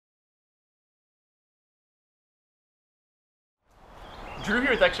Drew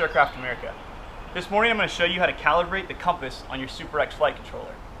here with XAircraft America. This morning I'm going to show you how to calibrate the compass on your SuperX flight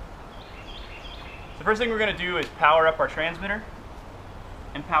controller. The first thing we're going to do is power up our transmitter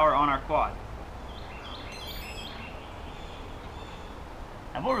and power on our quad.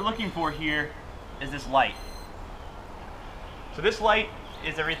 And what we're looking for here is this light. So this light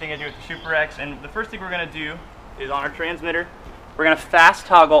is everything I do with the SuperX, and the first thing we're going to do is on our transmitter, we're going to fast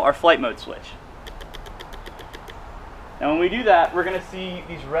toggle our flight mode switch. Now when we do that, we're going to see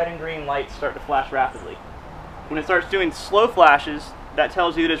these red and green lights start to flash rapidly. When it starts doing slow flashes, that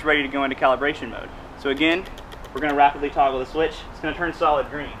tells you that it's ready to go into calibration mode. So again, we're going to rapidly toggle the switch. It's going to turn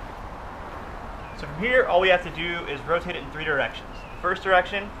solid green. So from here, all we have to do is rotate it in 3 directions. The first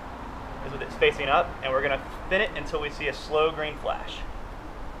direction is with it facing up, and we're going to spin it until we see a slow green flash.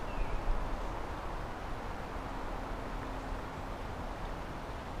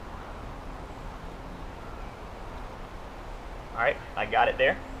 Alright, I got it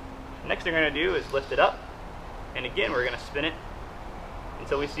there. Next thing we're going to do is lift it up, and again we're going to spin it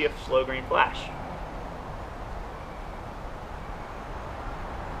until we see a slow green flash.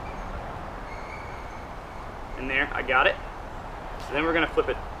 And there, I got it. So then we're going to flip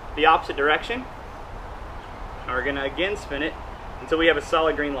it the opposite direction, and we're going to again spin it until we have a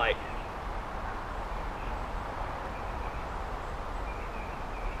solid green light.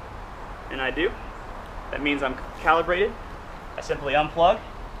 And I do. That means I'm calibrated. I simply unplug,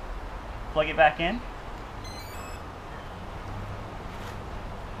 plug it back in,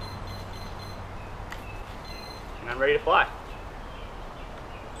 and I'm ready to fly.